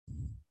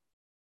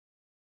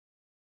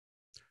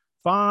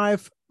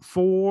5,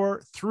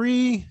 4,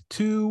 3,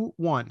 2,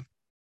 1.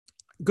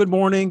 Good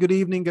morning, good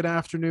evening, good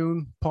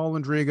afternoon. Paul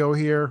Andrigo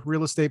here,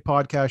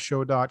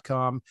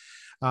 realestatepodcastshow.com.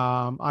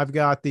 I've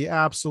got the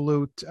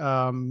absolute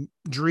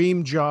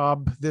dream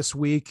job this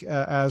week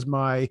as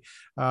my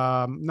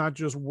not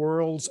just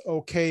world's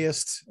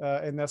okayest,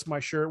 and that's my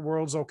shirt,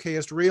 world's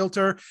okayest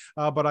realtor,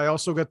 but I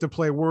also get to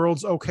play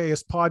world's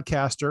okayest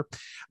podcaster.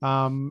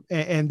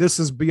 And this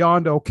is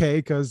beyond okay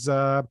because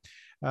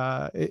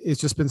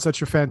it's just been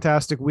such a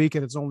fantastic week,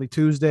 and it's only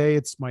Tuesday.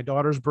 It's my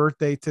daughter's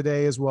birthday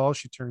today as well.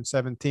 She turned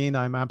 17.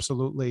 I'm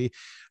absolutely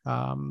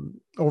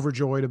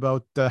overjoyed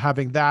about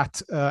having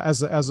that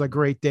as a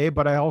great day.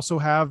 But I also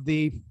have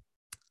the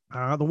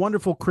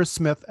wonderful Chris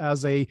Smith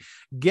as a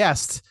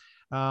guest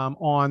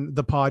on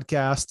the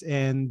podcast.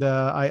 And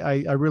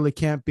I really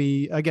can't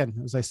be, again,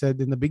 as I said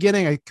in the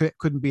beginning, I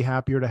couldn't be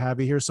happier to have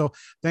you here. So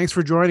thanks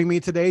for joining me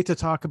today to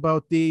talk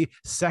about the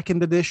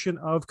second edition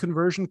of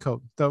Conversion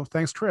Code. So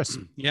thanks, Chris.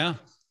 Yeah.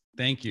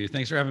 Thank you.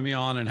 Thanks for having me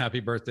on, and happy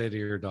birthday to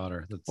your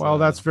daughter.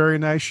 That's very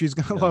nice. She's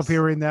going to love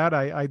hearing that.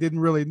 I didn't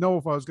really know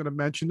if I was going to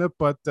mention it,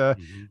 but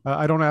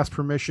I don't ask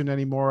permission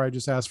anymore. I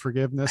just ask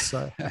forgiveness.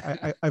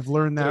 I've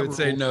learned that. I would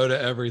say no to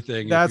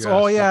everything. That's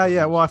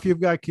yeah. Well, if you've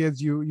got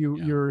kids,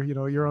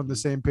 you're on the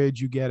same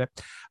page. You get it.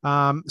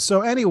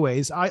 So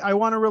anyways, I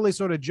want to really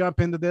sort of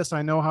jump into this.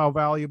 I know how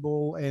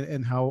valuable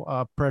and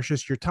how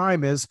precious your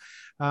time is.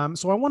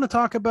 So I want to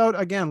talk about,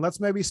 again, let's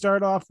maybe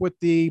start off with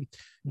the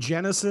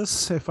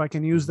genesis, if I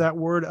can use that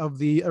word, of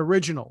the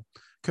original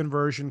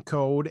Conversion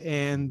Code,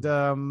 and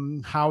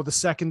how the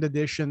second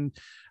edition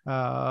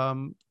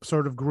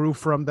sort of grew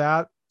from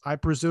that, I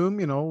presume,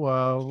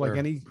 sure, like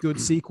any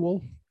good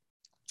sequel.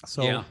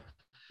 So yeah.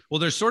 Well,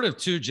 there's sort of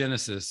two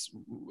genesis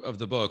of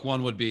the book.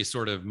 One would be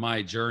sort of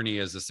my journey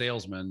as a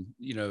salesman,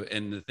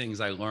 and the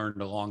things I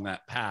learned along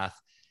that path.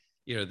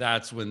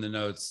 That's when the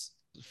notes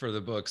for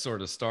the book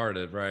sort of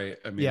started, right?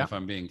 I mean, if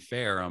I'm being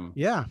fair, I'm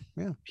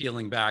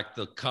peeling back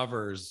the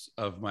covers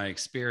of my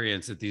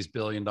experience at these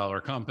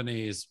billion-dollar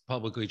companies,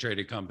 publicly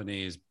traded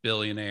companies,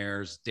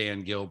 billionaires,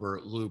 Dan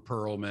Gilbert, Lou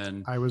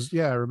Pearlman. I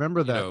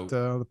remember that,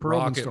 the Pearlman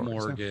Rocket stories,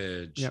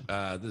 Mortgage.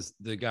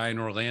 The guy in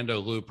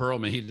Orlando, Lou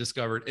Pearlman, he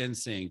discovered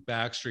NSYNC,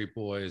 Backstreet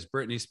Boys,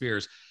 Britney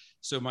Spears.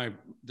 So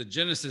the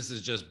genesis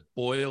is just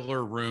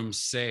boiler room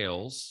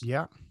sales.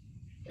 Yeah.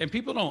 And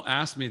people don't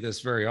ask me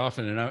this very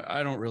often, and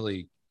I don't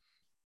really,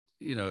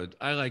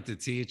 I like to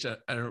teach. I'm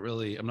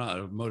not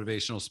a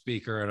motivational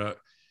speaker. I don't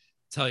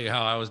tell you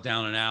how I was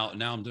down and out, and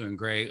now I'm doing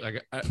great.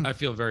 Like I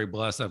feel very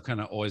blessed. I've kind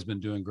of always been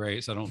doing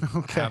great, so I don't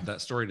have that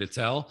story to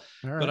tell.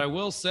 Right. But I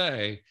will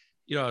say,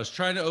 I was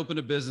trying to open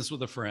a business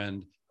with a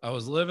friend. I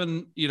was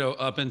living,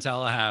 up in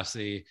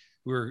Tallahassee.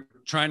 We were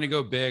trying to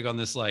go big on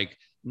this like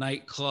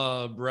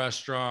nightclub,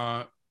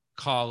 restaurant,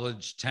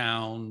 college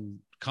town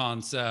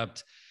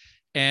concept.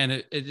 And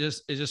it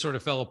just sort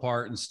of fell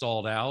apart and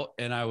stalled out.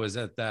 And I was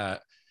at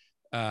that,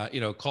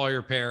 call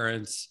your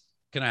parents.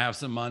 Can I have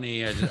some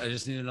money? I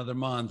just need another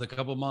month, a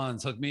couple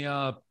months, hook me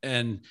up.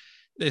 And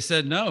they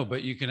said, no,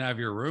 but you can have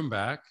your room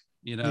back,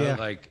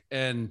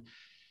 and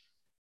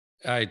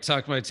I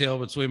tucked my tail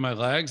between my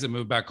legs and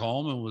moved back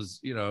home and was,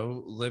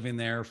 living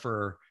there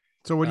for.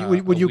 So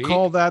would you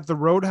call that the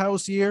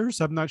Roadhouse years?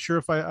 I'm not sure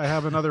if I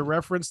have another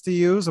reference to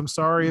use. I'm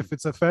sorry if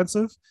it's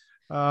offensive.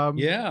 But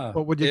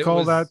would you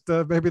call that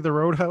maybe the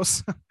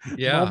Roadhouse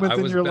moment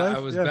in your life? I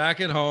was back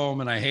at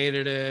home and I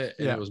hated it,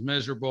 and it was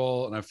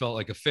miserable, and I felt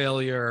like a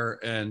failure.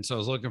 And so I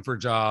was looking for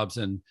jobs,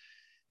 and,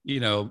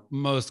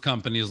 most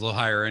companies will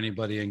hire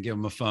anybody and give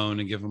them a phone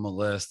and give them a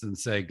list and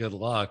say, good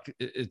luck.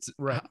 It's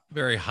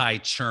very high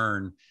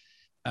churn.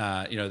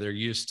 They're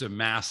used to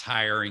mass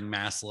hiring,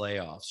 mass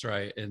layoffs,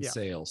 right? In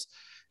sales.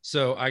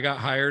 So I got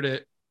hired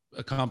at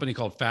a company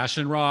called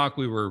Fashion Rock.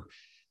 We were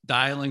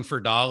dialing for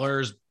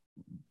dollars,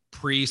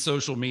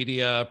 pre-social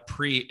media,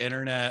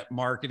 pre-internet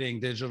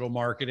marketing, digital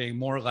marketing,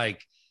 more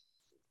like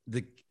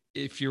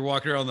if you're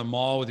walking around the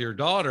mall with your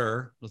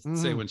daughter,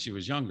 let's say when she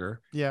was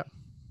younger. Yeah.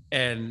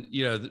 And,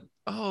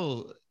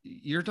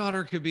 your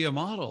daughter could be a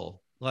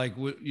model. Like,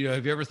 have you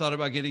ever thought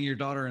about getting your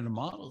daughter into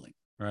modeling?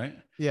 Right.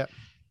 Yeah.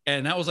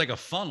 And that was like a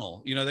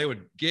funnel, they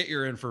would get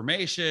your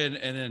information.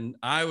 And then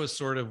I was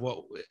sort of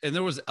and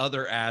there was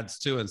other ads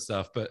too and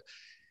stuff, but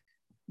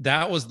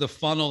that was the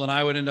funnel. And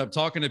I would end up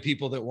talking to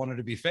people that wanted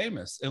to be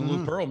famous. And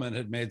Lou Pearlman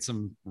had made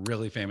some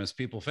really famous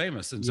people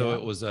famous. And so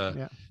it was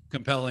a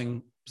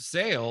compelling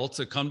sale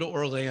to come to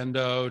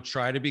Orlando,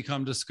 try to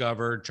become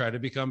discovered, try to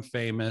become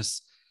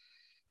famous.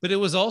 But it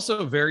was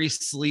also very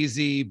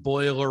sleazy,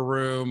 boiler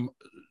room,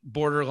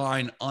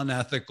 borderline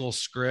unethical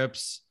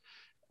scripts.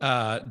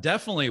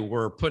 Definitely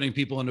were putting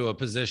people into a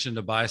position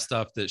to buy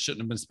stuff that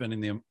shouldn't have been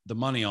spending the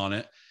money on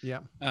it.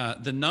 Yeah.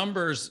 The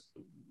numbers,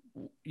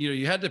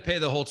 you had to pay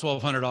the whole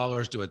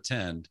 $1,200 to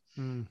attend,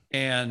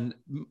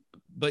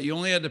 but you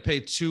only had to pay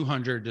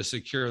 $200 to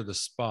secure the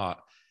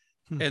spot.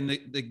 And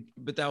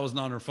but that was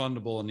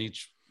non-refundable, and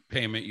each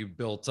payment you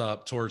built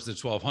up towards the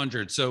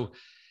 $1,200. So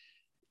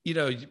you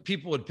know,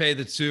 people would pay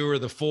the 2 or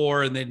the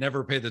 4 and they'd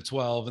never pay the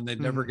 12 and they'd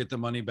never get the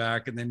money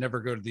back and they never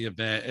go to the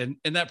event.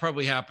 And that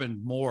probably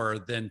happened more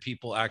than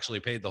people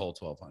actually paid the whole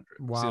 1,200.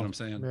 Wow. See what I'm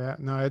saying? Yeah,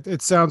 no,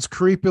 it sounds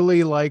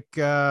creepily like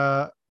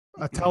a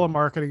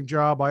telemarketing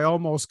job I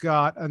almost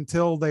got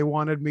until they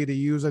wanted me to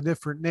use a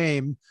different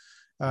name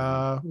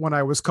when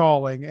I was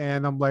calling,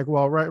 and I'm like,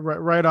 well,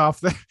 right off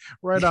the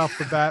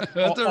bat,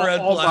 that's a red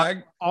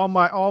flag. All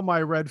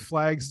my red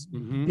flags,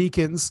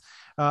 beacons,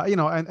 you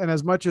know, and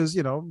as much as,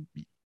 you know,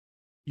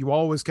 you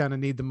always kind of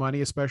need the money,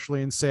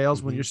 especially in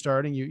sales when you're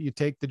starting, you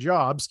take the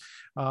jobs.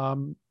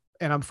 And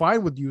I'm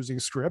fine with using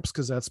scripts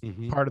because that's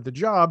part of the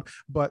job.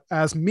 But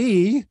as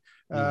me,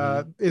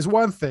 is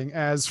one thing.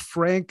 As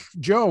Frank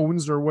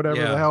Jones or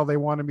whatever the hell they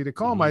wanted me to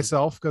call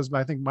myself, because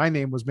I think my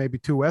name was maybe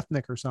too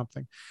ethnic or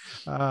something.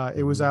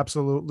 It was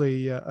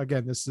absolutely,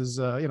 again, this is,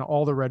 you know,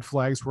 all the red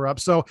flags were up.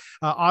 So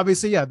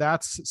obviously, yeah,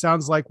 that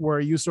sounds like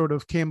where you sort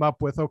of came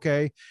up with,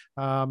 okay,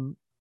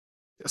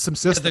 some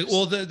systems.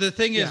 The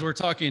thing is, we're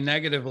talking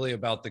negatively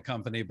about the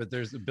company, but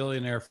there's a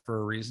billionaire for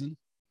a reason,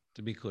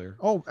 to be clear.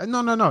 Oh,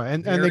 no.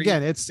 And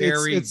again, it's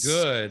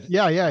good.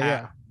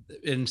 Yeah.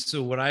 And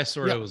so what I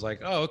sort of was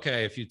like, oh,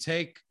 okay, if you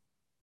take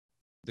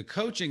the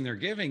coaching they're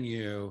giving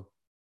you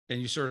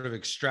and you sort of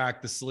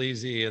extract the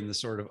sleazy and the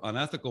sort of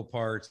unethical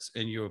parts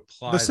and you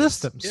apply the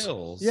systems,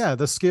 skills. Yeah.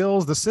 The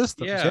skills, the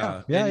systems.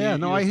 Yeah.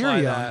 No, I hear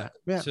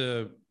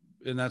you.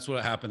 And that's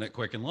what happened at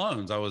Quicken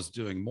Loans. I was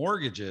doing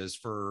mortgages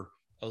for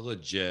a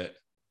legit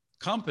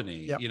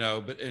company, you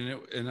know,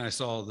 and I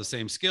saw the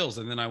same skills.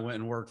 And then I went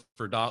and worked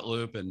for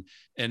Dotloop and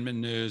Inman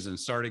News and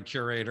started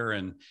Curator,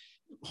 and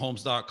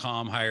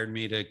Homes.com hired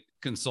me to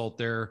consult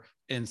their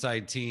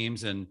inside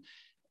teams. And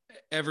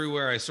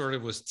everywhere I sort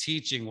of was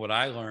teaching what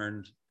I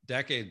learned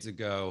decades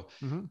ago,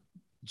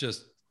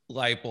 just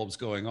light bulbs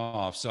going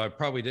off. So I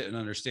probably didn't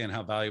understand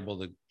how valuable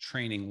the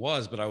training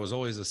was, but I was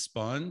always a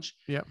sponge.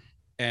 Yeah.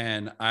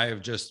 And I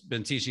have just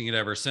been teaching it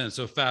ever since.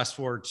 So fast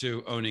forward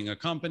to owning a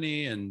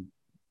company and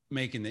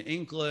making the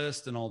Inc.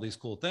 list and all these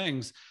cool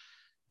things.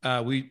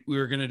 We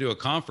were going to do a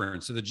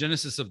conference. So the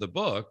genesis of the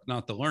book,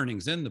 not the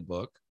learnings in the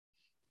book,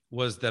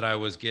 was that I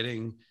was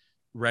getting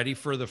ready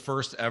for the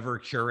first ever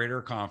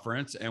Curator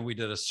conference. And we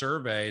did a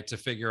survey to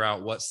figure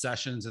out what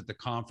sessions at the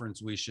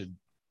conference we should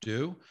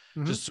do.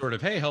 Just sort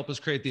of, hey, help us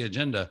create the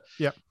agenda.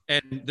 Yeah.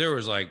 And there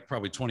was like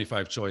probably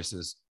 25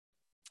 choices.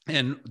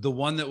 And the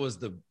one that was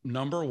the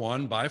number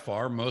one by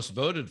far most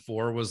voted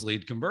for was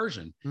lead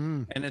conversion.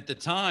 And at the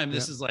time,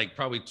 this is like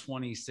probably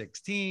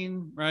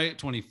 2016, right?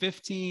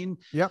 2015.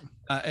 Yep.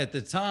 At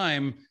the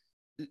time,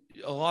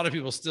 a lot of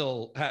people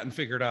still hadn't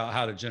figured out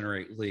how to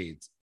generate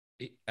leads,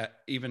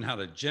 even how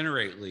to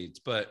generate leads.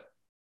 But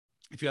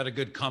if you had a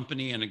good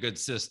company and a good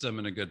system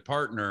and a good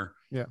partner,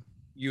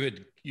 you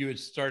had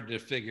started to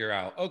figure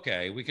out,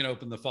 okay, we can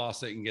open the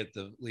faucet and get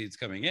the leads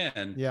coming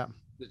in. Yeah.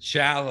 The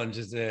challenge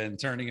is in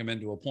turning them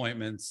into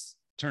appointments,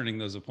 turning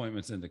those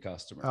appointments into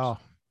customers. Oh,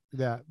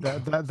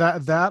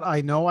 that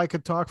I know I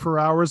could talk for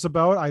hours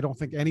about. I don't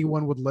think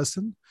anyone would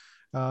listen,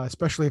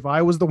 especially if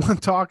I was the one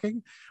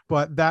talking.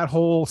 But that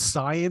whole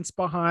science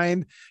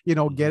behind, you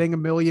know, getting 1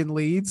 million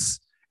leads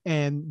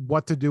and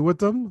what to do with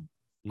them.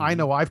 I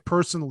know I've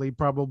personally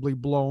probably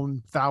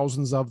blown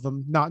thousands of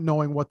them, not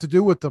knowing what to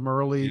do with them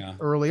early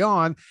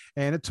on.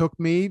 And it took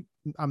me,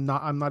 I'm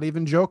not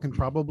even joking,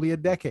 probably a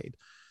decade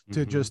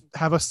to just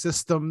have a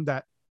system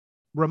that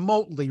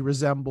remotely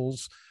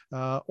resembles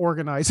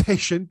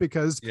organization,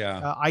 because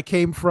I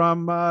came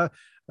from a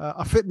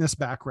fitness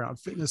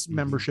background, fitness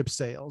membership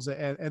sales,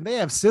 and they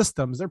have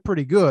systems. They're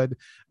pretty good,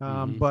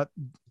 but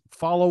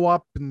follow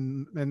up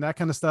and that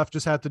kind of stuff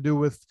just had to do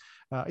with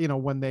you know,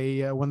 when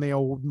they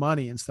owed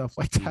money and stuff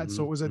like that.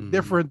 So it was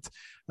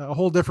a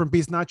whole different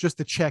piece, not just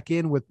to check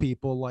in with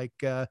people like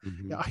a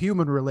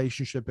human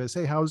relationship is,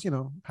 hey, how's, you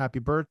know, happy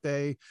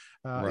birthday,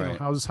 you know,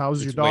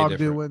 how's your dog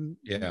doing,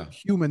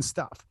 human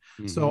stuff.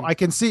 So I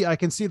can see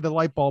the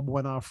light bulb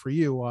went off for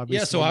you,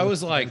 obviously. Yeah. So I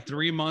was like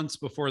 3 months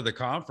before the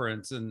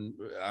conference, and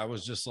I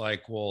was just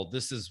like, well,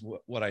 this is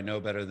what I know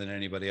better than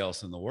anybody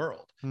else in the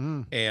world.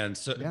 And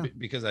so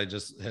because I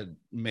just had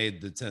made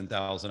the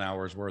 10,000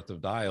 hours worth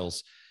of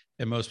dials,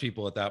 and most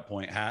people at that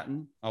point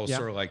hadn't. I was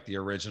sort of like the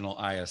original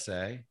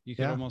ISA, you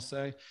could almost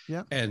say.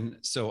 Yeah. And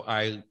so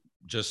I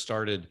just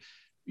started,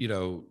 you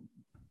know,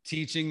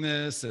 teaching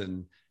this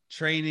and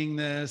training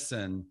this.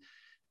 And,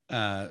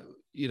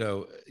 you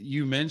know,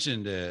 you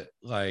mentioned it,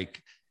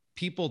 like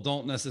people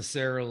don't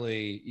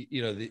necessarily,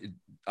 you know,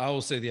 I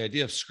will say the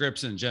idea of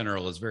scripts in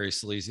general is very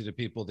sleazy to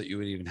people, that you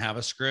would even have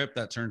a script.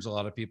 That turns a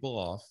lot of people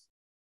off.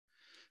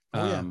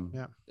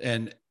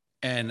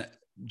 And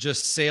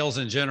just sales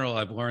in general,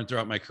 I've learned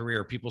throughout my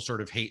career, people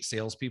sort of hate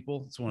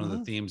salespeople. It's one of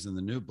the themes in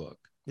the new book.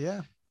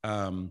 Yeah.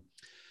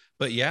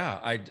 But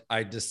yeah,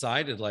 I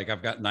decided, like,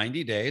 I've got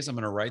 90 days. I'm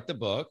going to write the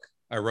book.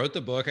 I wrote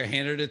the book. I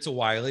handed it to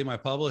Wiley, my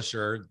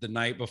publisher, the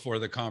night before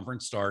the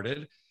conference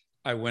started.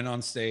 I went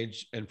on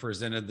stage and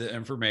presented the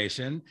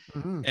information,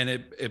 and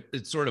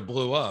it sort of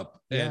blew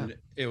up. And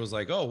it was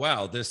like, oh,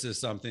 wow, this is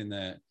something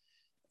that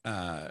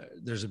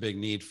there's a big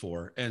need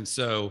for. And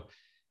so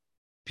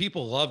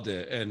people loved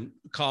it, and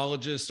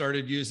colleges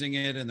started using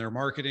it in their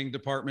marketing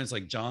departments,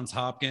 like Johns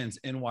Hopkins,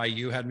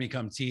 NYU had me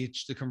come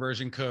teach the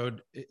conversion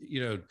code,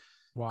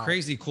 Wow.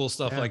 Crazy cool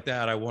stuff like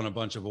that. I won a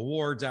bunch of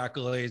awards,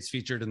 accolades,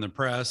 featured in the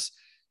press,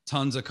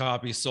 tons of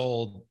copies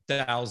sold,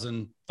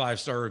 1,000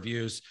 5-star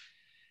reviews.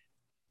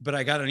 But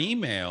I got an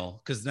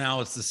email, because now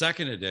it's the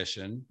second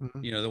edition,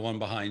 the one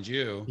behind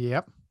you.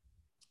 Yep.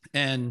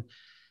 And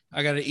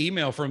I got an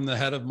email from the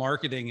head of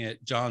marketing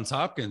at Johns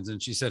Hopkins,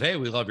 and she said, "Hey,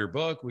 we love your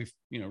book. We,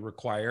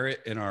 require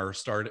it in our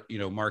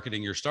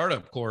marketing your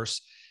startup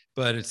course,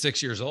 but it's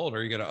 6 years old.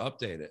 Are you going to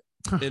update it?"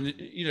 And,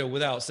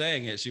 without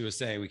saying it, she was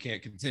saying, "We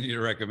can't continue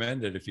to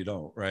recommend it if you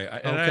don't." Right.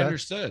 And I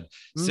understood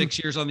 6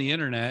 years on the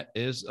internet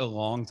is a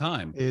long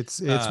time. It's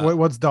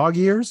what's dog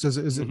years?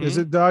 Is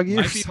it dog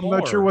years? I'm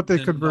not sure what the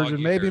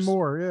conversion, maybe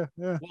more.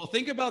 Yeah. Well,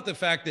 think about the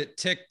fact that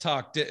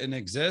TikTok didn't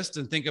exist,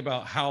 and think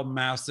about how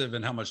massive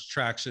and how much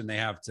traction they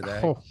have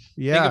today. Oh,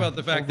 yeah. Think about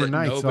the fact that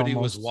nobody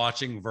almost was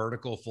watching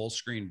vertical full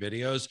screen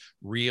videos.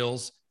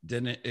 Reels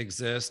didn't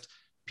exist.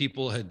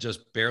 People had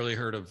just barely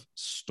heard of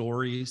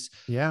stories.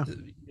 Yeah.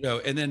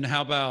 And then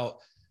how about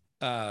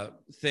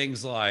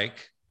things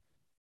like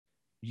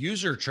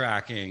user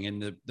tracking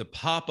and the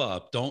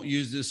pop-up, "Don't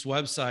use this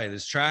website,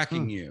 it's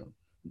tracking you."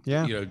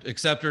 Yeah.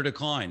 Accept or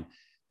decline.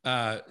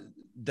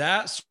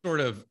 That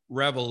sort of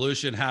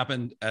revolution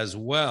happened as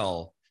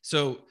well.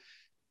 So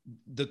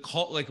the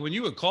call, like when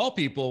you would call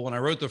people, when I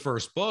wrote the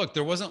first book,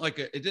 there wasn't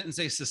it didn't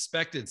say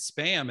suspected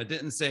spam. It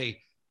didn't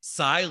say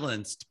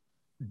silenced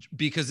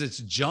because it's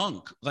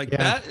junk.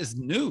 That is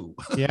new.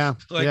 Yeah.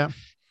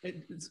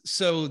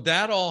 So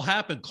that all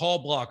happened. Call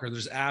blocker,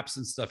 there's apps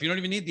and stuff. You don't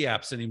even need the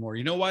apps anymore.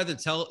 You know why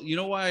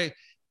why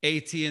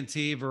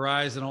AT&T,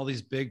 Verizon, all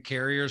these big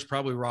carriers,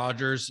 probably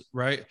Rogers,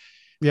 right?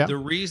 Yeah. The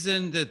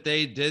reason that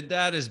they did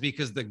that is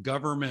because the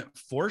government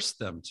forced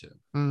them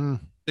to.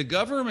 The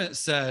government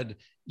said,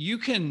 you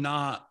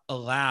cannot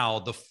allow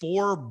the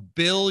 4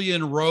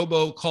 billion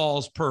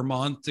robocalls per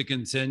month to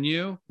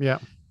continue. Yeah.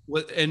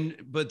 But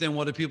then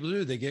what do people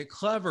do? They get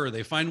clever.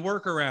 They find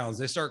workarounds.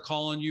 They start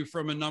calling you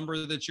from a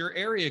number that's your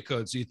area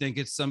code, so you think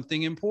it's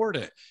something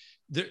important.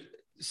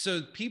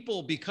 So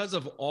people, because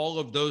of all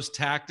of those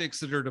tactics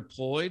that are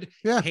deployed,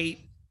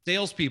 hate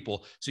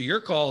salespeople. So your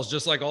calls,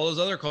 just like all those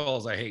other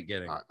calls, I hate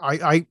getting.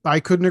 I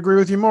couldn't agree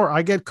with you more.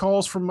 I get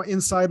calls from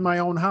inside my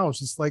own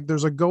house. It's like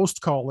there's a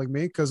ghost calling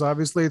me, because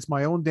obviously it's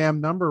my own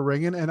damn number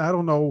ringing, and I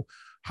don't know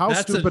how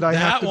stupid I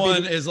have to be. That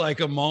one is like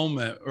a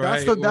moment,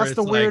 right? That's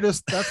the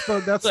weirdest.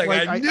 That's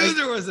I knew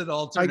there was an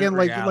alternate again.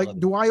 Reality.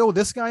 Do I owe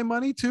this guy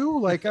money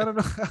too? I don't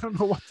know. I don't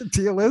know what the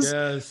deal is.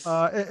 Yes.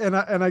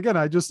 And again,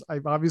 I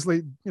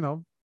obviously,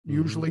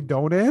 usually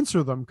don't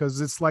answer them, because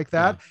it's like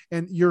that. Yeah.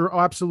 And you're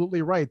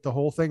absolutely right. The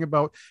whole thing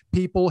about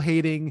people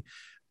hating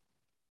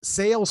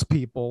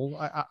salespeople,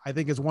 I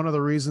think is one of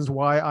the reasons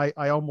why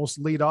I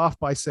almost lead off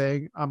by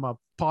saying I'm a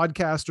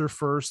podcaster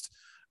first.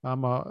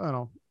 I'm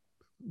a,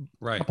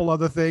 right. couple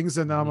other things,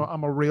 and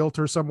I'm a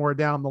realtor somewhere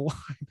down the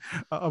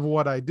line of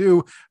what I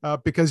do,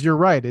 because you're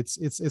right.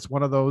 It's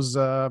one of those.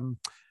 One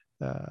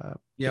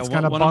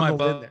of my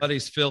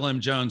buddies, Phil M.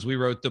 Jones, we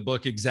wrote the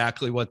book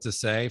Exactly What to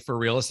Say for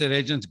Real Estate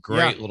Agents.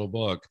 Great little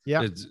book.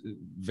 Yeah, it's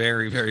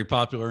very, very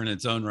popular in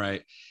its own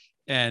right.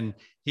 And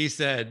he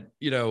said,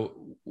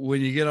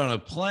 when you get on a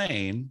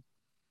plane,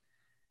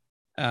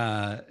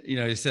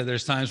 he said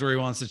there's times where he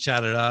wants to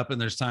chat it up,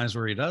 and there's times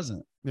where he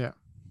doesn't. Yeah.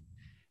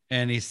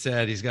 And he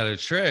said he's got a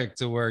trick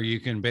to where you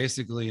can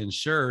basically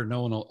ensure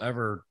no one will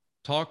ever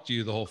talk to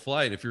you the whole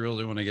flight if you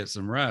really want to get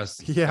some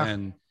rest. Yeah.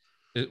 And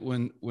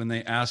when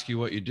they ask you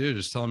what you do,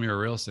 just tell them you're a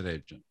real estate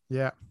agent.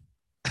 Yeah.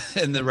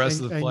 And the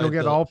rest of the flight, you'll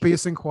get all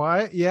peace and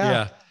quiet. Yeah.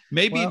 Yeah.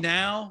 Maybe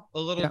now a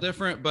little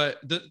different, but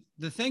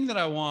the thing that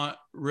I want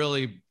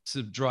really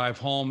to drive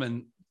home,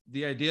 and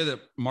the idea that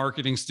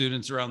marketing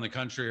students around the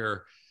country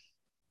are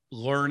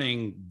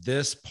learning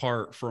this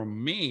part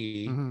from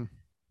me,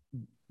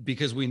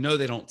 because we know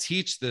they don't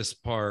teach this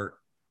part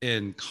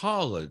in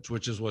college,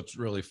 which is what's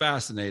really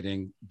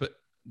fascinating, but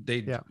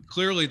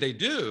clearly they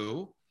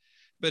do,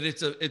 but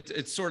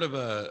it's sort of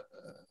a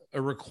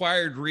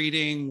required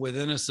reading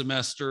within a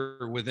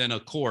semester, within a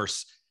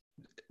course.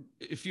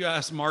 If you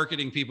ask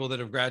marketing people that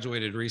have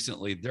graduated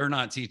recently, they're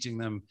not teaching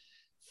them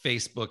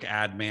Facebook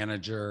ad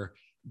manager.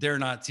 They're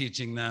not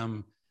teaching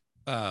them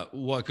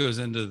what goes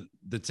into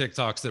the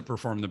TikToks that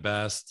perform the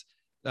best.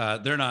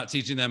 They're not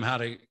teaching them how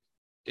to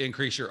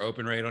increase your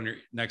open rate on your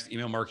next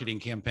email marketing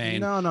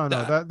campaign. No.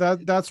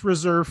 That's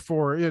reserved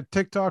for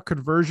TikTok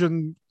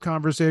conversion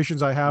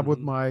conversations I have with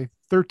my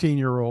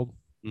 13-year-old,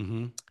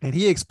 and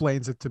he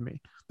explains it to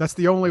me. That's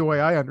the only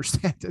way I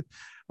understand it.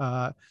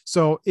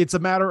 So it's a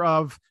matter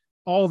of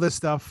all this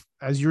stuff,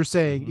 as you're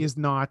saying, is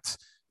not.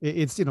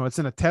 It's it's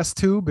in a test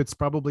tube. It's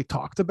probably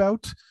talked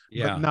about,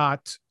 but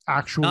not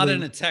actually. Not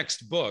in a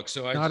textbook.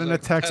 So not in a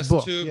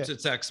textbook. Test tube to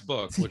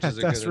textbook, which is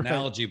a good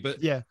analogy.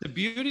 But the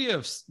beauty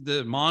of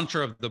the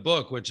mantra of the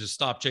book, which is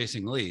stop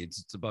chasing leads,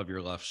 it's above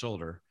your left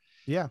shoulder.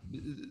 Yeah.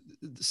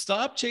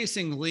 Stop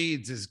chasing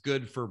leads is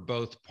good for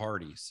both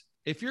parties.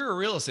 If you're a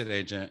real estate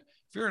agent,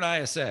 if you're an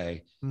ISA,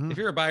 Mhm. if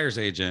you're a buyer's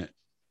agent,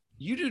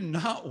 you do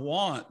not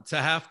want to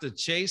have to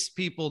chase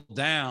people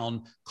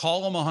down,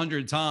 call them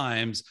 100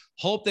 times,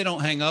 hope they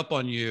don't hang up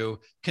on you,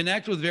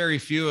 connect with very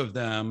few of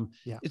them.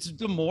 Yeah. It's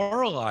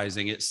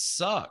demoralizing. It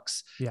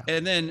sucks. Yeah.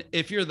 And then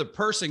if you're the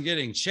person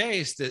getting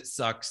chased, it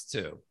sucks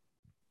too.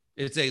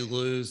 It's a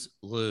lose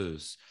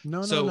lose. No,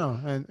 no, So,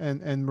 no.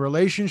 And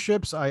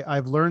relationships,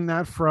 I've learned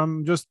that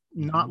from just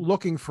not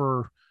looking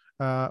for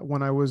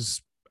when I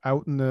was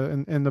out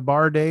in the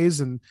bar days,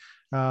 and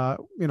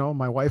you know,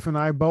 my wife and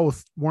I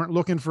both weren't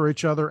looking for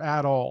each other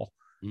at all.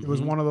 It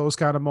was one of those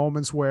kind of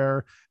moments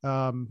where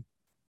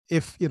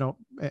if you know,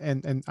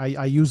 and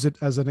I use it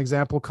as an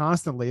example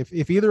constantly,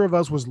 if either of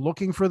us was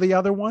looking for the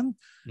other one,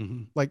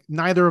 like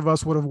neither of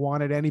us would have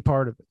wanted any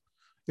part of it.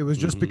 It was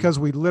just because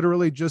we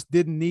literally just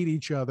didn't need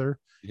each other.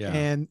 Yeah.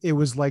 And it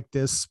was like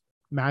this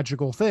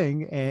magical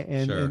thing.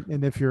 Sure.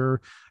 And if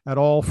you're at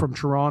all from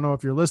Toronto,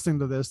 if you're listening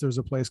to this, there's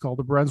a place called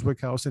the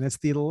Brunswick House, and it's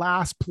the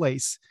last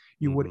place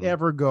you would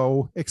ever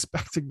go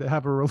expecting to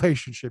have a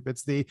relationship.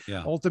 It's the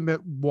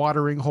ultimate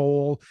watering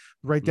hole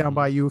right down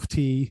by U of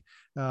T,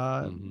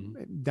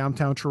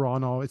 downtown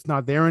Toronto. It's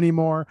not there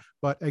anymore,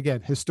 but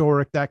again,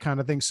 historic, that kind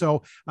of thing.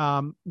 So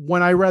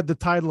when I read the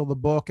title of the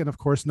book, and of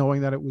course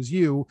knowing that it was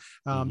you,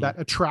 that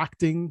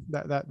attracting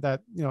that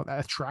you know,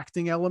 that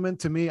attracting element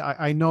to me,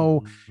 I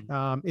know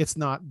it's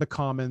not the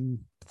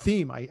common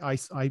theme I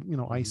you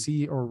know, I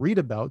see or read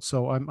about.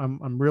 So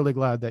I'm really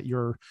glad that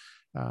you're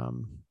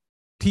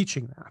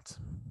teaching that.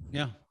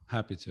 Yeah,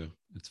 happy to.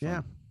 It's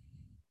fun.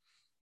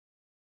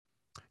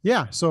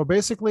 Yeah. So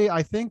basically,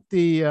 I think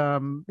the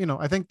you know,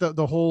 I think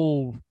the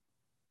whole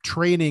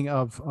training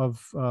of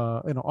you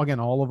know, again,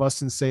 all of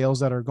us in sales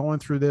that are going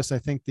through this, I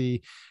think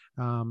the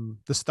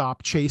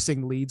stop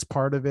chasing leads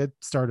part of it,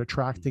 start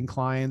attracting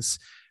clients.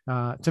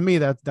 To me,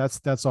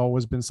 that's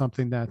always been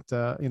something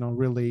that you know,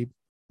 really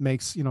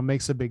makes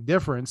a big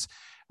difference.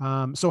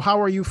 So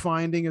how are you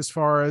finding, as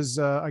far as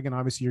again,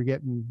 obviously you're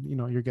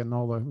getting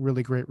all the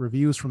really great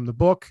reviews from the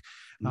book,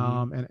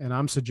 and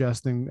I'm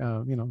suggesting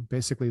you know,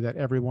 basically that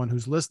everyone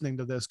who's listening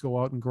to this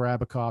go out and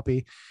grab a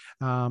copy.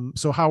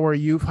 So how are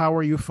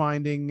you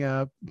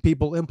finding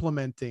people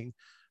implementing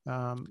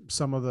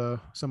some of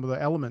the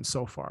elements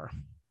so far?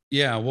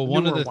 Yeah, well,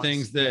 one of the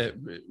things that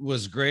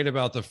was great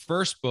about the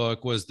first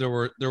book was there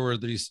were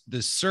this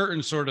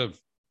certain sort of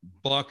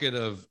bucket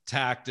of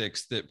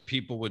tactics that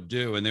people would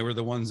do, and they were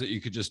the ones that you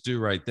could just do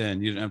right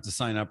then. You didn't have to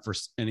sign up for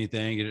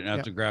anything. You didn't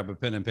have to grab a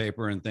pen and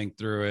paper and think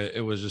through it.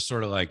 It was just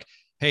sort of like,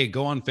 hey,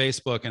 go on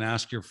Facebook and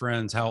ask your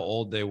friends how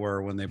old they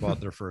were when they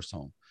bought their first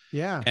home.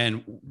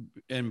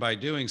 And by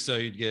doing so,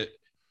 you'd get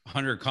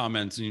 100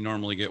 comments, and you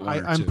normally get one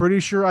or two. I'm pretty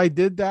sure I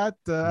did that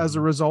as a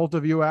result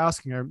of you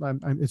asking.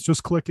 It's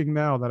just clicking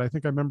now that I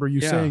think I remember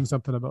you saying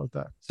something about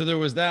that. So there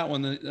was that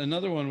one.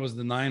 Another one was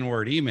the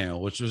 9-word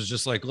email, which was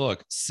just like,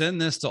 look,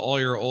 send this to all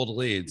your old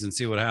leads and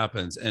see what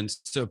happens. And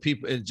so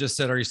it just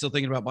said, are you still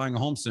thinking about buying a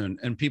home soon?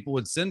 And people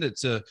would send it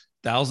to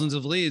thousands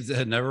of leads that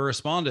had never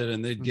responded,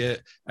 and they'd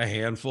get a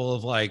handful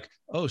of like,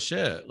 oh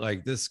shit,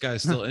 like this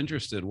guy's still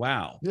interested.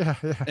 Wow. Yeah.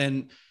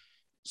 And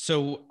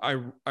so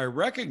I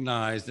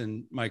recognized,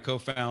 and my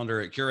co-founder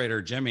at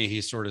Curator, Jimmy,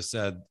 he sort of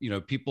said, you know,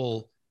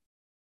 people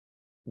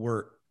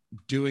were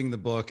doing the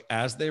book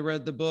as they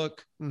read the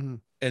book.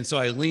 And so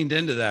I leaned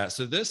into that.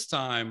 So this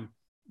time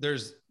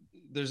there's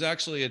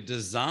actually a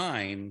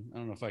design. I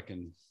don't know if I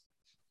can,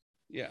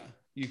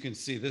 you can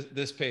see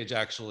this page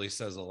actually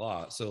says a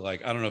lot. So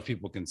like, I don't know if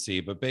people can see,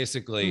 but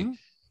basically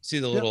see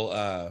the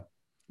little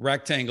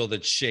rectangle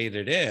that's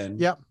shaded in.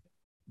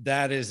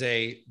 That is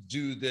a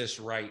do this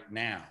right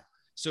now.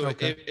 So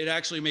it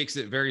actually makes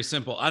it very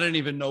simple. I didn't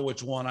even know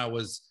which one I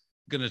was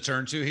going to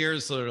turn to here.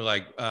 It's sort of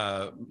like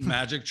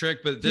magic trick,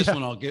 but this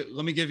one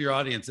let me give your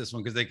audience this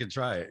one because they can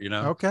try it, you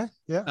know?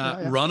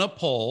 Run a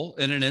poll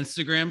in an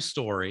Instagram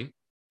story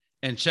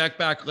and check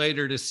back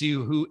later to see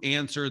who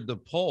answered the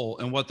poll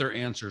and what their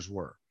answers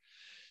were.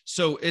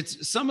 So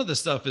some of the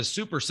stuff is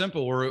super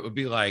simple, where it would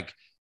be like,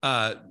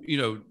 you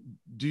know,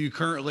 do you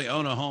currently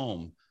own a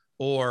home?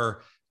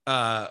 Or,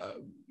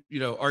 you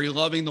know, are you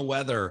loving the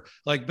weather?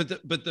 Like, but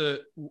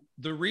the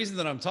reason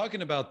that I'm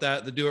talking about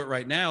that, the do it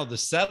right now, the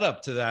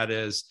setup to that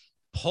is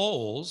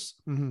polls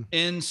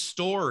in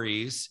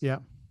stories,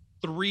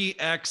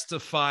 3x to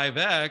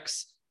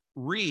 5x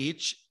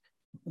reach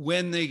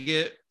when they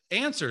get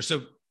answers.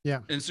 So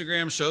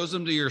Instagram shows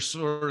them to your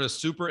sort of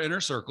super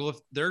inner circle if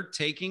they're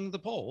taking the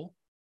poll.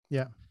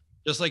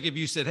 Just like if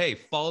you said, hey,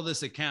 follow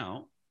this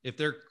account, if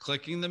they're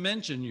clicking the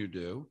mention you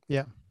do,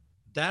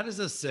 that is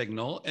a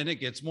signal, and it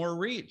gets more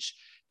reach.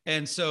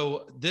 And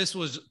so this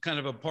was kind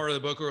of a part of the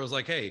book where it was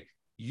like, hey,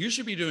 you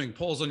should be doing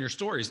polls on your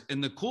stories.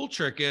 And the cool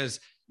trick is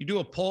you do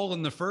a poll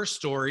in the first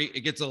story,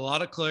 it gets a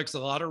lot of clicks, a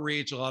lot of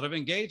reach, a lot of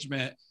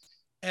engagement.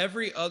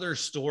 Every other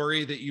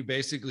story that you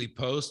basically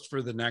post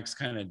for the next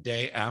kind of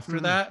day after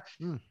that,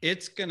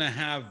 it's going to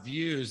have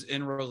views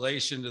in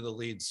relation to the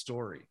lead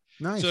story.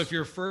 So if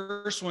your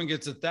first one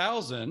gets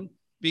 1,000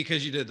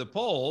 because you did the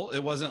poll, it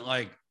wasn't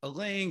like a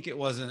link, it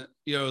wasn't,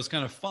 you know, it was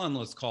kind of fun,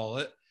 let's call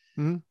it.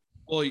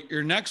 Well,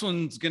 your next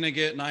one's going to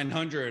get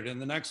 900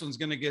 and the next one's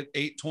going to get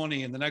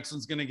 820 and the next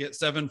one's going to get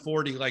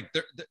 740. Like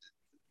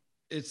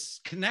it's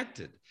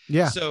connected.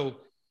 Yeah. So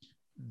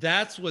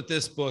that's what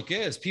this book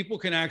is. People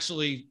can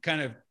actually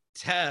kind of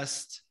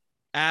test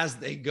as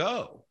they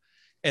go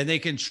and they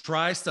can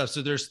try stuff.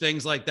 So there's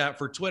things like that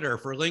for Twitter,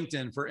 for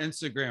LinkedIn, for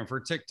Instagram,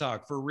 for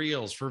TikTok, for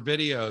Reels, for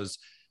videos,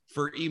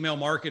 for email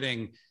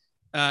marketing.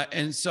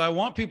 And so I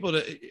want people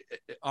to,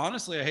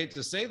 honestly, I hate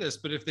to say this,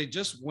 but if they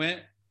just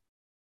went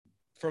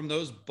from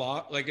those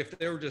like if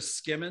they were just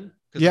skimming,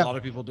 because a lot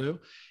of people do,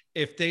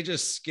 if they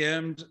just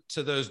skimmed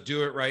to those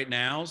do it right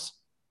nows,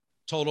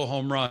 total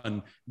home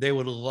run, they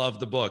would love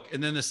the book.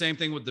 And then the same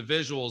thing with the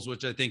visuals,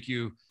 which I think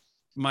you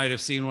might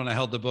have seen when I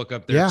held the book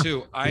up there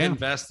too. I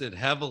invested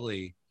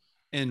heavily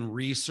in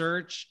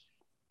research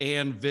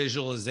and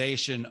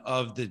visualization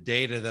of the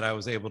data that I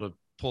was able to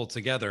pull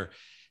together.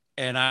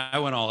 And I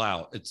went all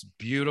out. It's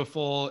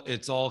beautiful.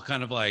 It's all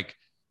kind of like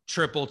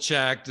triple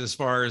checked as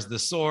far as the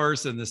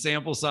source and the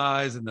sample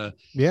size and the,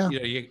 you know,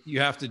 you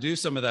have to do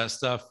some of that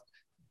stuff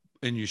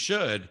and you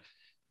should,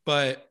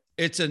 but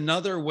it's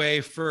another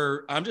way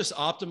for, I'm just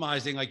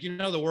optimizing, like, you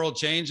know, the world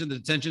changed and the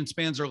attention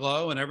spans are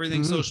low and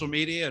everything social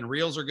media and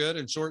reels are good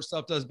and short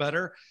stuff does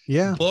better.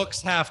 Yeah.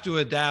 Books have to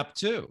adapt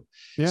too.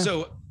 Yeah.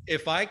 So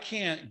if I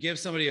can't give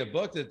somebody a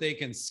book that they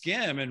can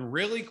skim and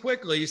really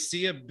quickly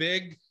see a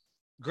big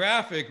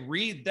graphic,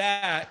 read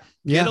that,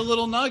 get a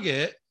little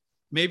nugget,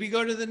 maybe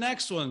go to the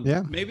next one.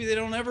 Yeah. Maybe they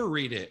don't ever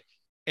read it.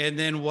 And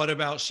then what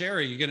about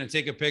sharing? You're going to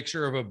take a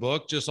picture of a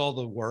book, just all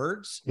the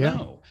words? Yeah.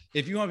 No.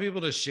 If you want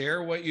people to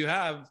share what you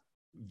have,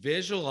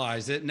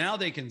 visualize it. Now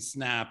they can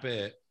snap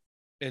it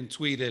and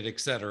tweet it,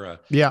 etc.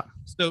 Yeah.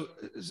 So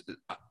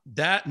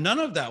that none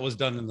of that was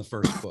done in the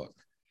first book.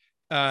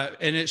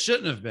 And it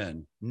shouldn't have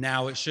been.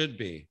 Now it should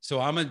be.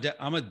 So I'm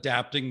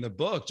adapting the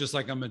book just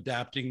like I'm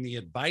adapting the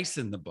advice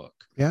in the book.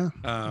 Yeah.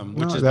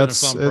 Which has been a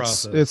fun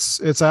process.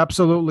 It's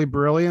absolutely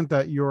brilliant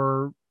that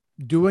you're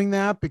doing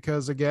that,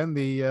 because again,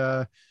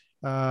 the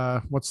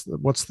what's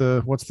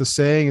the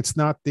saying? It's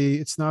not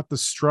the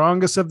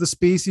strongest of the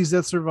species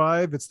that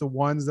survive. It's the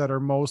ones that are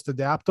most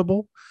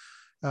adaptable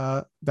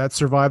that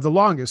survive the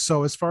longest.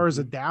 So as far as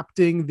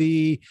adapting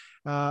the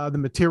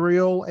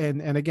material,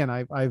 and again,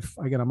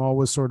 I'm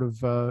always sort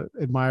of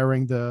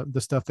admiring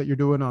the stuff that you're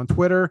doing on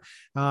Twitter,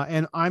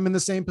 and I'm in the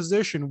same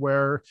position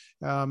where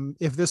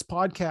if this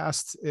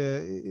podcast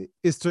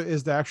is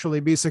to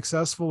actually be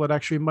successful, it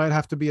actually might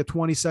have to be a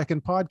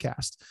 20-second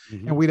podcast,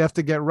 and we'd have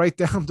to get right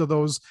down to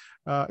those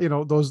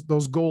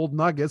those gold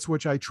nuggets,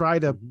 which I try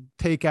to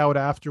take out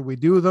after we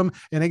do them.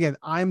 And again,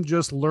 I'm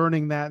just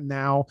learning that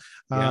now.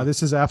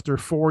 This is after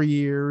 4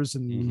 years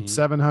and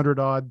 700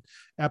 odd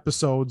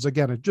episodes.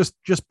 Again, it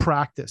just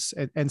practice,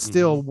 and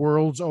still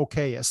world's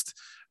okayest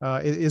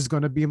is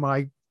going to be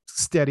my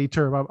steady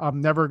term.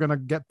 I'm never going to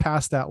get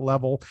past that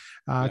level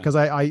because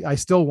I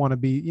still want to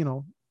be,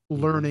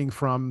 learning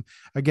from,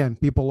 again,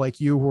 people like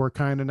you who are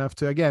kind enough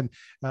to, again,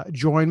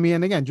 join me.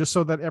 And again, just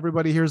so that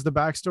everybody hears the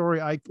backstory,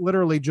 I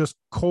literally just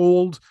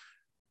cold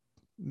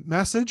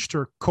messaged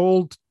or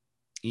cold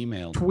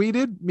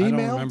tweeted. I don't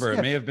remember.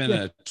 It may have been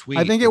a tweet.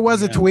 I think it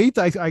was a tweet.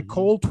 I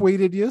cold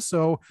tweeted you.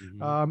 So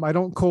I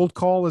don't cold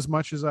call as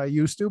much as I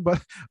used to,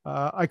 but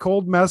I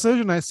cold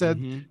message and I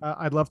said,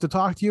 I'd love to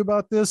talk to you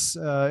about this.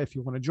 If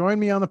you want to join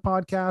me on the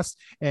podcast.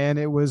 And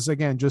it was,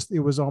 again, it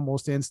was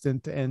almost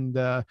instant and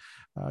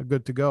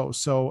good to go.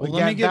 So again,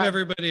 let me give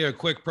everybody a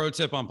quick pro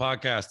tip on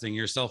podcasting,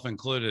 yourself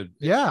included.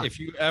 Yeah. If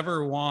you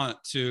ever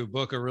want to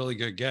book a really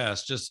good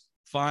guest, just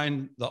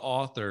find the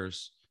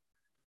authors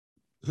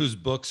whose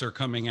books are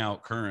coming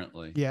out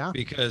currently. Yeah.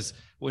 Because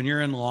when you're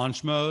in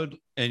launch mode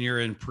and you're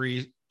in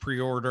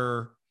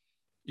pre-order,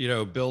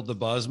 build the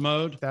buzz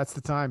mode, that's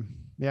the time.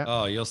 Yeah.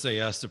 Oh, you'll say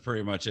yes to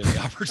pretty much any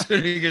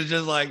opportunity. It's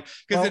just like,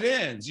 because it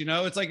ends,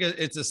 it's like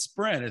it's a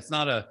sprint. It's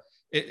not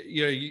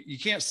you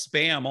can't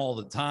spam all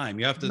the time.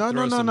 You have to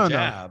throw some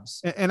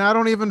jabs. And I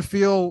don't even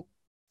feel,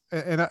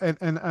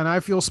 and I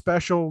feel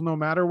special no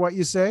matter what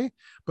you say,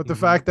 but the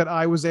fact that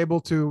I was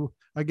able to,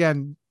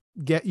 again,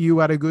 get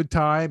you at a good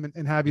time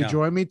and have you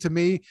join me, to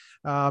me,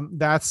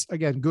 that's,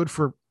 again, good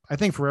for, I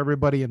think, for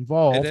everybody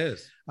involved. It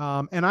is.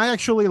 And I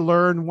actually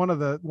learned one of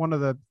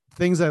the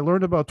things I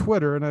learned about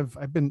Twitter, and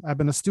I've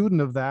been a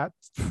student of that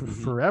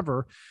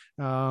forever.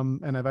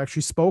 And I've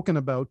actually spoken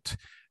about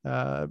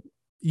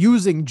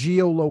using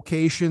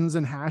geolocations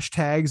and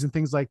hashtags and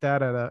things like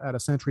that at a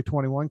Century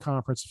 21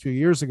 conference a few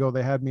years ago.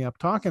 They had me up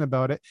talking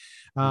about it.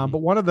 But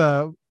one of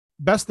the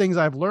best things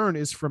I've learned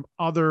is from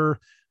other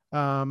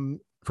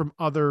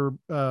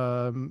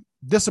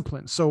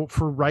disciplines. So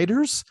for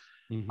writers,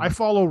 I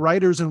follow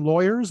writers and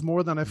lawyers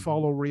more than I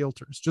follow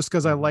realtors, just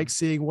because I like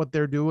seeing what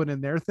they're doing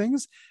in their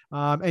things.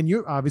 And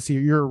you're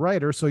a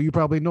writer, so you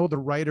probably know the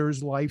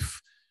writer's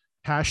life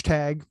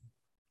hashtag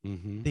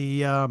Mm-hmm.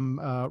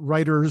 The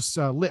writers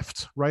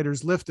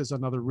lift is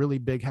another really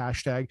big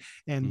hashtag,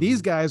 and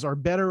these guys are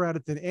better at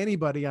it than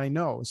anybody I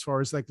know, as far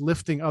as like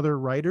lifting other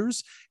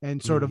writers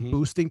and sort of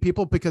boosting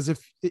people. Because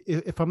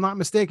if I'm not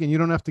mistaken, you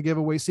don't have to give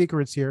away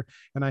secrets here,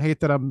 and I hate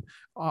that I'm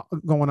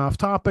going off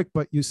topic,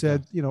 but you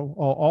said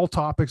all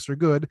topics are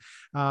good.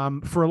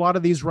 For a lot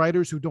of these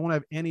writers who don't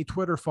have any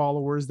Twitter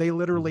followers, they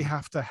literally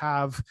have to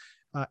have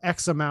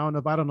X amount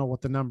of, I don't know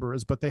what the number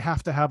is, but they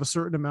have to have a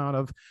certain amount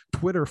of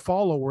Twitter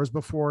followers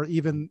before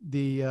even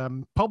the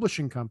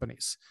publishing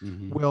companies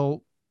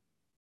will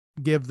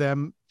give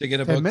them to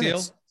get a 10 book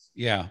minutes. deal.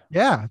 Yeah.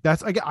 Yeah.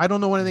 That's, I don't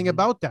know anything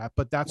about that,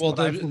 but that's what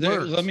I've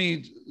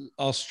learned.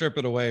 I'll strip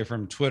it away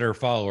from Twitter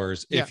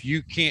followers. Yeah. If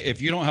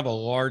you don't have a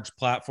large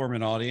platform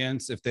and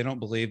audience, if they don't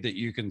believe that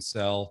you can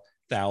sell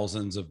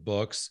thousands of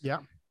books,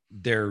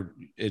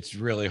 it's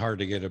really hard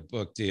to get a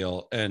book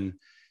deal. And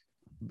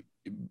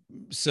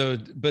so,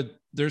 but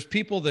there's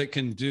people that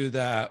can do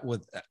that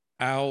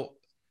without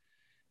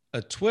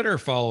a Twitter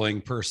following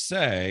per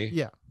se.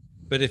 Yeah.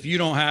 But if you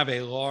don't have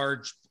a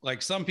large,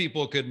 like some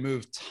people could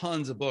move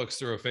tons of books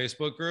through a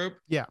Facebook group.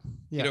 Yeah.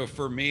 You know,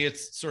 for me,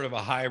 it's sort of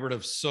a hybrid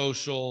of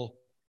social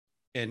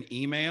and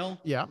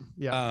email. Yeah.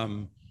 Yeah.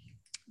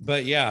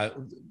 But yeah,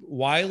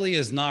 Wiley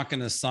is not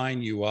going to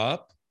sign you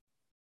up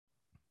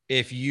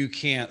if you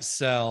can't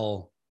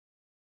sell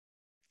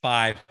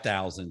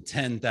 5,000,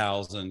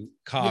 10,000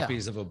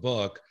 copies of a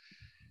book.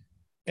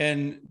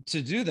 And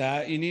to do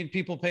that, you need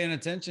people paying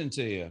attention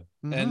to you.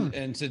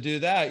 And to do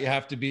that, you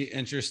have to be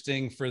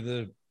interesting for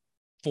the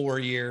 4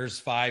 years,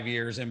 5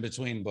 years in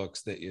between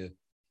books that you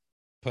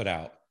put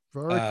out.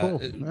 Very cool.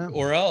 Yeah.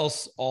 Or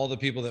else all the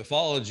people that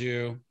followed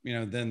you,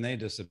 then they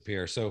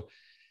disappear. So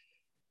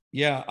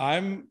yeah,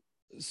 I'm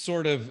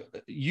sort of,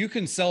 you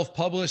can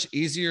self-publish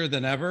easier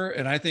than ever.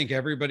 And I think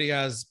everybody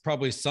has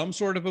probably some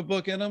sort of a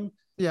book in them.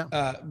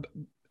 Yeah.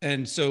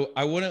 And so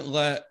I wouldn't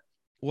let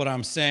what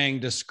I'm saying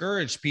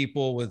discourage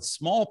people with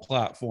small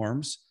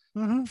platforms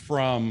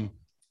from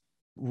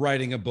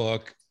writing a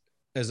book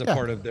as a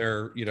part of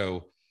their,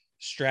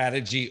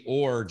 strategy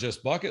or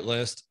just bucket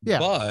list.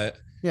 But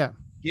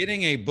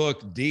getting a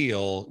book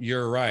deal,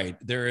 you're right.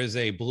 There is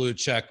a blue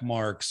check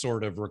mark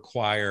sort of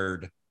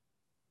required.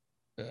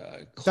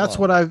 That's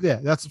what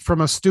that's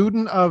from a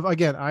student of,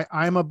 again,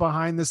 I'm a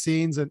behind the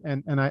scenes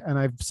and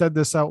I've said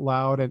this out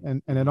loud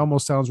and it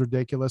almost sounds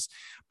ridiculous,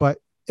 but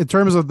in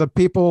terms of the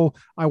people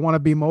I want to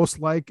be most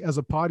like as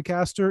a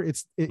podcaster,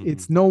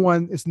 it's no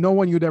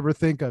one you'd ever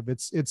think of.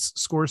 It's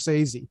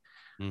Scorsese.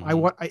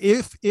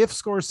 If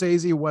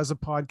Scorsese was a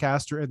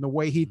podcaster and the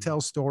way he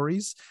tells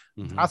stories,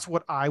 that's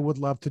what I would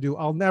love to do.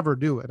 I'll never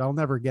do it. I'll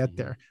never get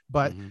there,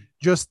 but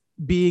just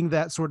being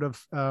that sort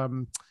of,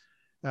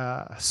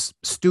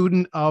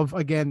 student of,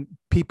 again,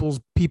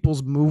 people's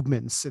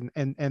movements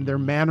and their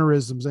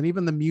mannerisms and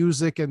even the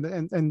music and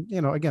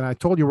again, I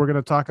told you we're going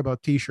to talk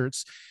about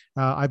t-shirts.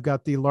 I've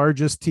got the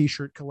largest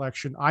t-shirt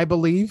collection, I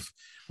believe,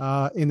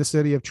 in the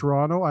city of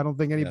Toronto. I don't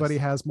think anybody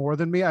has more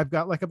than me. I've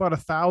got like about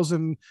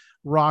 1,000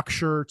 rock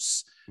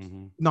shirts,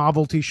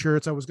 novelty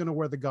shirts. I was going to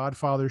wear the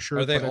Godfather shirt.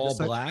 Are they all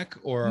black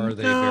or are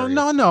they?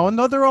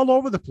 No, they're all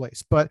over the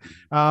place, but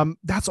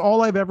that's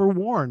all I've ever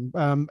worn.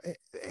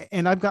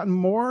 And I've gotten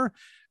more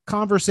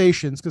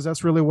conversations, because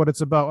that's really what it's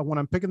about. When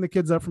I'm picking the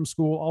kids up from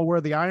school, I'll wear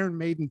the Iron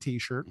Maiden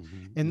t-shirt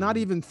and not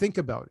even think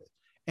about it.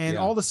 And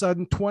all of a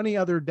sudden 20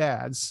 other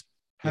dads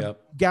have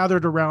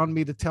gathered around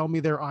me to tell me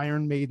their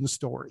Iron Maiden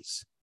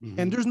stories.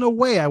 And there's no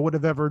way I would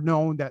have ever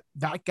known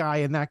that guy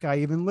and that guy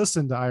even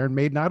listened to Iron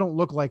Maiden. I don't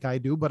look like I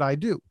do, but I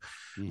do.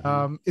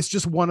 It's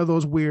just one of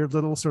those weird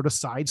little sort of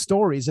side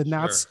stories. And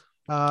that's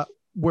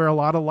where a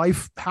lot of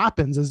life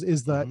happens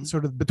is that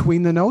sort of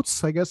between the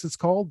notes, I guess it's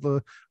called,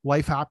 the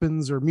life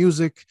happens, or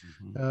music.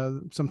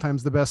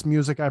 Sometimes the best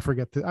music, I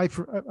forget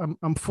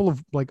I'm full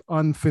of like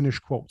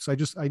unfinished quotes.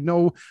 I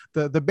know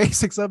the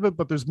basics of it,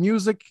 but there's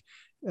music.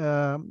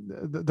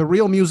 The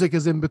real music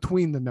is in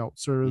between the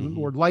notes,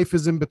 or life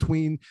is in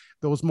between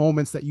those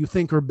moments that you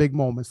think are big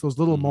moments. Those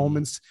little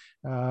moments,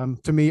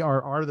 to me,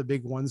 are the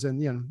big ones.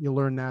 And you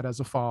learn that as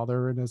a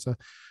father and as a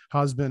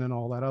husband and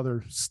all that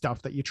other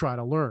stuff that you try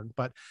to learn.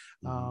 But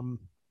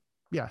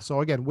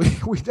so again,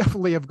 we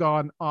definitely have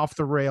gone off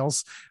the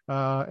rails,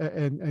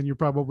 and you're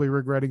probably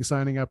regretting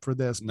signing up for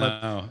this.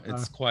 No,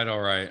 it's quite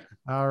all right.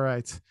 All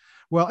right.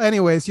 Well,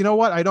 anyways, you know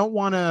what? I don't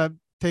want to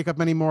take up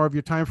any more of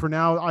your time for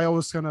now. I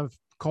always kind of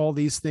call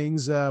these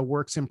things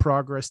works in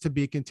progress to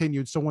be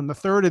continued. So when the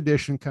 3rd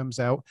edition comes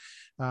out,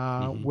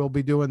 we'll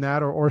be doing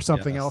that, or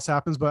something else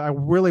happens. But I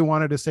really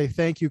wanted to say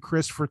thank you,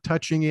 Chris, for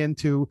touching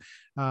into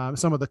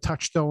some of the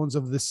touchstones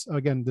of this,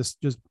 again, this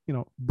just,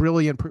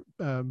 brilliant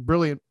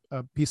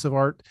piece of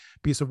work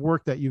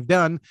that you've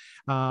done.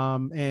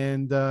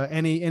 And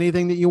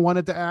anything that you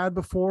wanted to add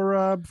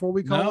before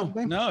we call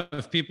it? No,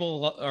 if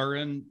people are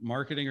in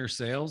marketing or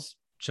sales,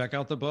 check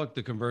out the book,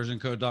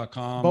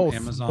 theconversioncode.com,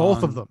 Amazon,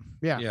 both of them.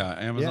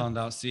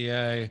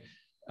 Amazon.ca.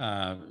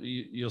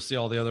 You'll see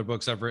all the other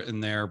books I've written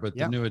there, but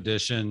the new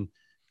edition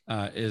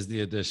is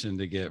the edition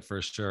to get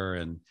for sure.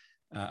 And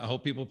I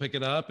hope people pick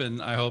it up,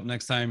 and I hope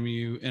next time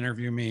you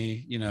interview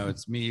me,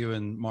 it's me, you,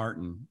 and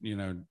Martin,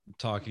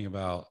 talking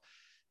about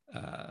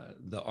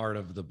the art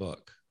of the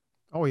book.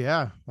 Oh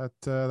yeah,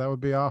 that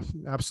would be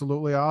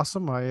absolutely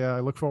awesome. I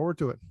look forward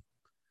to it.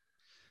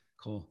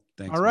 Cool.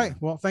 Thanks. All right. Man.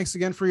 Well, thanks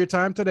again for your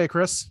time today,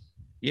 Chris.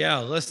 Yeah,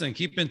 listen,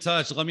 keep in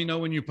touch. Let me know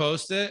when you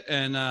post it.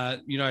 And I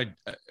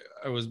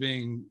was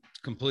being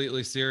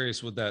completely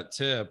serious with that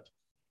tip.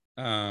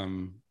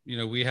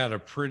 We had a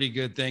pretty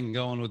good thing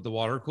going with the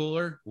water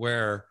cooler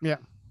where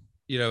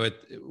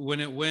when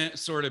it went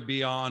sort of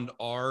beyond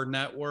our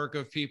network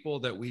of people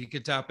that we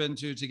could tap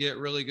into to get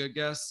really good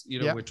guests,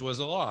 which was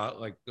a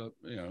lot, like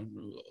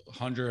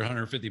 100,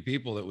 150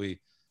 people that we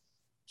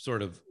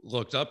sort of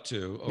looked up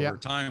to over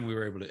time, we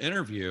were able to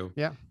interview.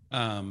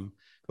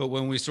 But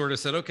when we sort of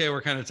said, okay,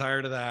 we're kind of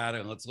tired of that,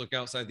 and let's look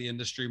outside the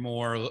industry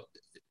more,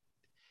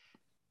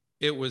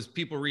 it was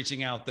people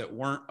reaching out that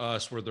weren't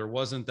us, where there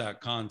wasn't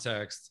that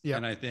context.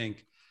 And I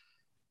think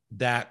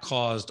that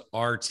caused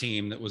our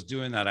team that was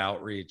doing that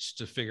outreach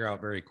to figure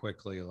out very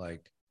quickly,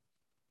 like,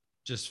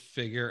 just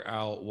figure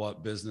out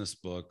what business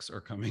books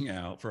are coming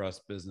out for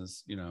us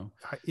business,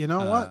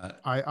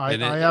 what? I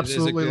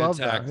absolutely love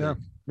tactic. That.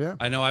 Yeah.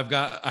 I know I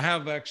don't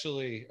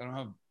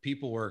have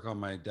people work on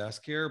my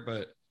desk here,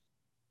 but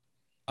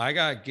I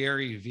got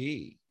Gary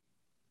V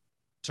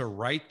to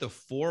write the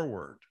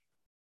foreword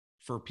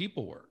for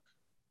People Work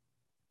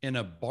in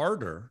a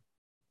barter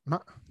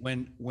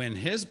when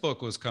his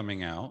book was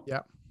coming out.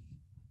 Yeah.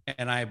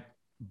 And I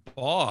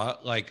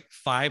bought like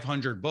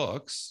 500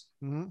 books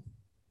in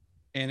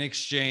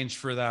exchange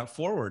for that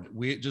forward.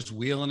 We just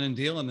wheeling and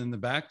dealing in the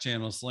back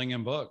channel,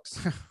 slinging books.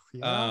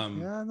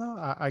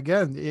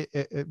 Again,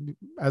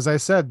 as I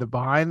said, the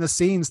behind the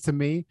scenes to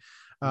me,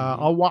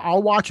 I'll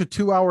watch a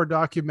 2-hour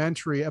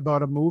documentary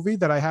about a movie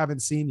that I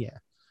haven't seen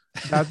yet.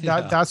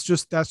 That's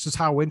just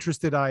how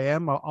interested I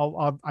am.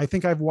 I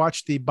think I've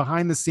watched the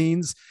behind the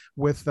scenes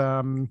with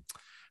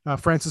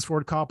Francis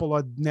Ford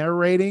Coppola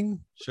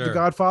narrating The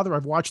Godfather.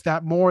 I've watched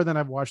that more than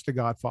I've watched The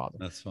Godfather.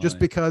 That's funny. Just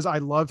because I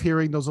love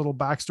hearing those little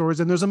backstories.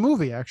 And there's a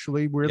movie,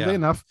 actually, weirdly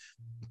enough,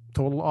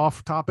 total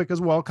off topic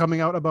as well,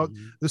 coming out about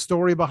the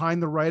story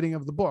behind the writing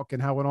of the book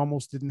and how it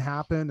almost didn't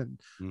happen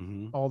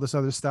and all this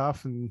other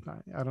stuff. And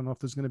I don't know if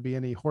there's going to be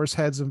any horse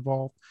heads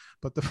involved,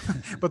 but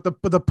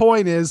the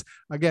point is,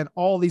 again,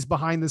 all these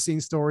behind the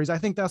scenes stories. I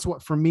think that's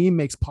what for me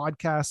makes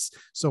podcasts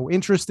so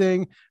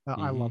interesting.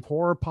 I love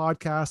horror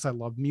podcasts. I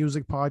love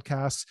music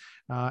podcasts.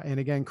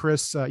 And again,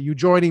 Chris, you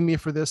joining me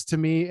for this to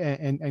me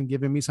and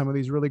giving me some of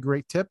these really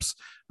great tips.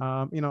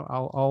 I'm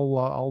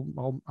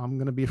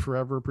going to be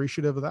forever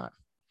appreciative of that.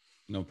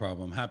 No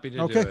problem. Happy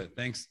to do it.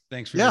 Thanks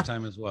for your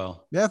time as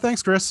well. Yeah.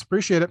 Thanks, Chris.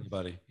 Appreciate it.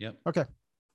 Buddy. Yep. Okay.